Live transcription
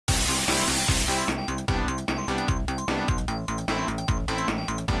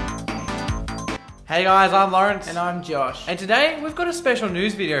Hey guys, I'm Lawrence. And I'm Josh. And today, we've got a special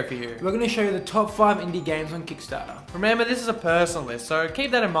news video for you. We're going to show you the top 5 indie games on Kickstarter. Remember, this is a personal list, so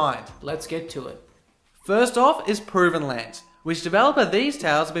keep that in mind. Let's get to it. First off is Proven Lands, which developer These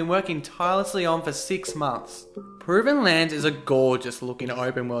Tales have been working tirelessly on for 6 months. Proven Lands is a gorgeous looking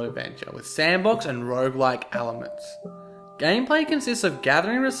open world adventure with sandbox and roguelike elements. Gameplay consists of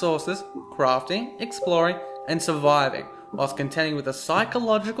gathering resources, crafting, exploring, and surviving, whilst contending with the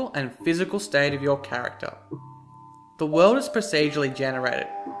psychological and physical state of your character. The world is procedurally generated,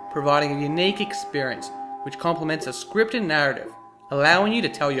 providing a unique experience which complements a scripted narrative, allowing you to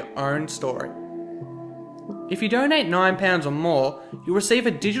tell your own story. If you donate £9 or more, you'll receive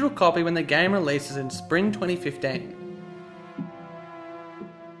a digital copy when the game releases in spring 2015.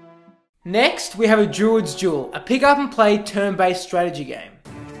 Next, we have a Druid's Duel, a pick up and play turn-based strategy game.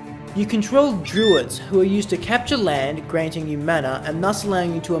 You control druids, who are used to capture land, granting you mana, and thus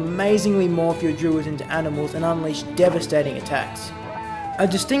allowing you to amazingly morph your druids into animals and unleash devastating attacks. A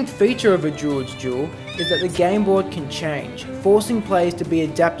distinct feature of a Druid's Duel is that the game board can change, forcing players to be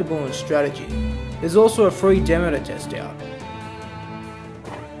adaptable in strategy. There's also a free demo to test out.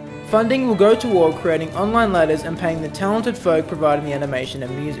 Funding will go toward creating online ladders and paying the talented folk providing the animation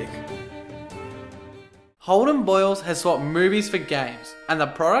and music. Holden Boyles has swapped movies for games, and the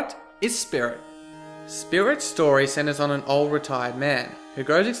product is Spirit. Spirit's story centers on an old retired man who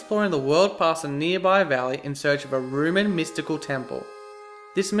goes exploring the world past a nearby valley in search of a rumored mystical temple.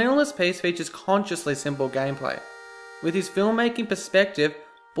 This minimalist piece features consciously simple gameplay. With his filmmaking perspective,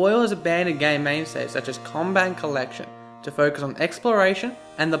 Boyle has abandoned game mainstays such as combat and collection to focus on exploration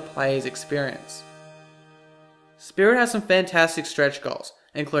and the player's experience. Spirit has some fantastic stretch goals,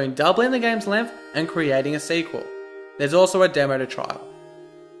 including doubling the game's length and creating a sequel. There's also a demo to trial.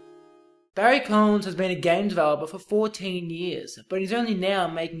 Barry Collins has been a game developer for 14 years, but he's only now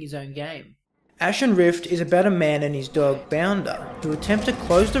making his own game. Ashen Rift is about a man and his dog Bounder, who attempt to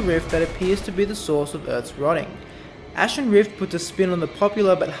close the rift that appears to be the source of Earth's rotting. Ashen Rift puts a spin on the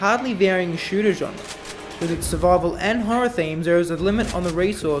popular but hardly varying shooter genre. With its survival and horror themes, there is a limit on the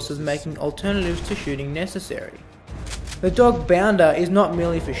resources, making alternatives to shooting necessary. The dog Bounder is not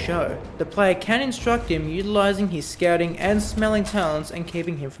merely for show. The player can instruct him utilising his scouting and smelling talents and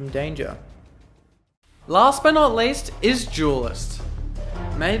keeping him from danger. Last but not least is Duelist.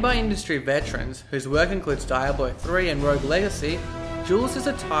 Made by industry veterans, whose work includes Diablo 3 and Rogue Legacy, Duelist is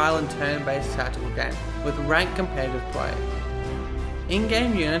a tile and turn-based tactical game with ranked competitive play.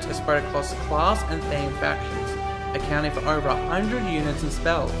 In-game units are spread across class and theme factions, accounting for over 100 units and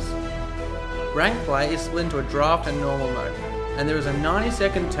spells. Ranked play is split into a draft and normal mode, and there is a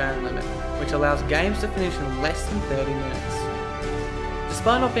 90-second turn limit, which allows games to finish in less than 30 minutes.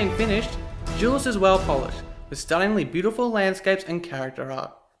 Despite not being finished, Duelist is well polished, with stunningly beautiful landscapes and character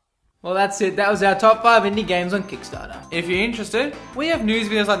art. Well, that's it. That was our top 5 indie games on Kickstarter. If you're interested, we have news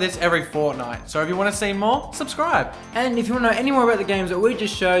videos like this every fortnight, so if you want to see more, subscribe. And if you want to know any more about the games that we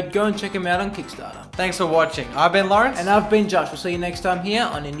just showed, go and check them out on Kickstarter. Thanks for watching. I've been Lawrence. And I've been Josh. We'll see you next time here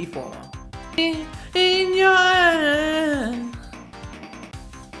on Indieformer. In your hand.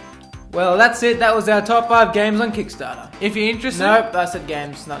 Well, that's it. That was our top 5 games on Kickstarter. If you're interested... Nope, I said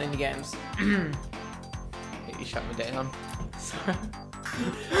games, not indie games. You shut me down. Sorry.